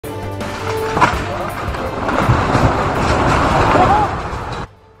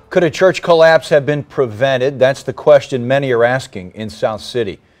Could a church collapse have been prevented? That's the question many are asking in South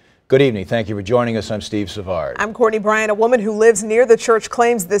City. Good evening. Thank you for joining us. I'm Steve Savard. I'm Courtney Bryant. A woman who lives near the church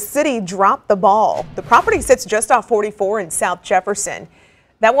claims the city dropped the ball. The property sits just off 44 in South Jefferson.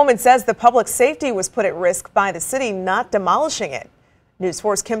 That woman says the public safety was put at risk by the city not demolishing it. News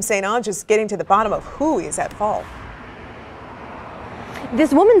 4's Kim St. Ange is getting to the bottom of who is at fault.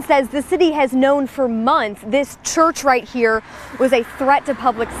 This woman says the city has known for months this church right here was a threat to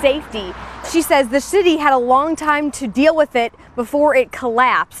public safety. She says the city had a long time to deal with it before it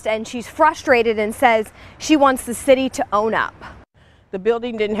collapsed, and she's frustrated and says she wants the city to own up. The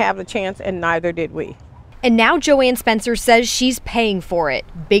building didn't have the chance, and neither did we. And now Joanne Spencer says she's paying for it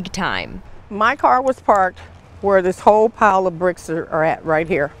big time. My car was parked where this whole pile of bricks are at right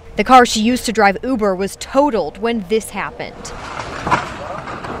here. The car she used to drive Uber was totaled when this happened.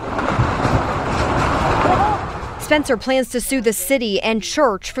 Spencer plans to sue the city and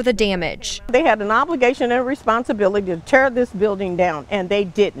church for the damage. They had an obligation and responsibility to tear this building down, and they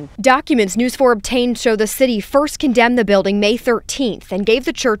didn't. Documents News 4 obtained show the city first condemned the building May 13th and gave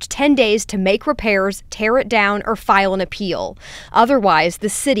the church 10 days to make repairs, tear it down, or file an appeal. Otherwise, the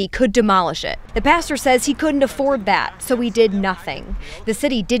city could demolish it. The pastor says he couldn't afford that, so he did nothing. The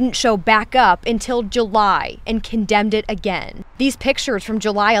city didn't show back up until July and condemned it again. These pictures from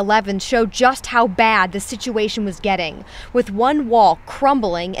July 11th show just how bad the situation was getting, with one wall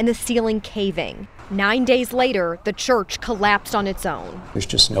crumbling and the ceiling caving. 9 days later, the church collapsed on its own. There's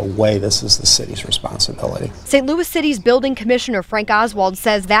just no way this is the city's responsibility. St. Louis City's building commissioner Frank Oswald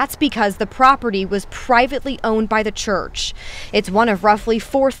says that's because the property was privately owned by the church. It's one of roughly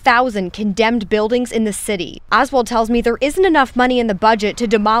 4,000 condemned buildings in the city. Oswald tells me there isn't enough money in the budget to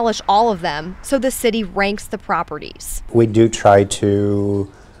demolish all of them, so the city ranks the properties. We do try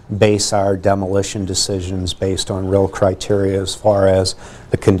to base our demolition decisions based on real criteria as far as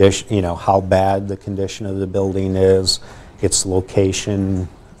the condition, how bad the condition of the building is, its location,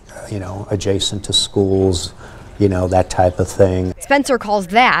 adjacent to schools, that type of thing. Spencer calls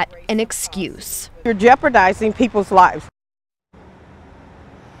that an excuse. You're jeopardizing people's lives.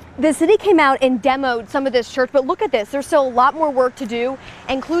 The city came out and demoed some of this church, but look at this. There's still a lot more work to do,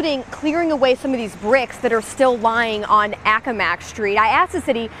 including clearing away some of these bricks that are still lying on Accomack Street. I asked the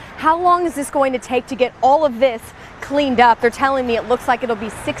city, how long is this going to take to get all of this cleaned up? They're telling me it looks like it'll be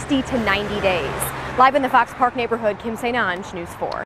 60 to 90 days. Live in the Fox Park neighborhood, Kim St. Ange, News 4.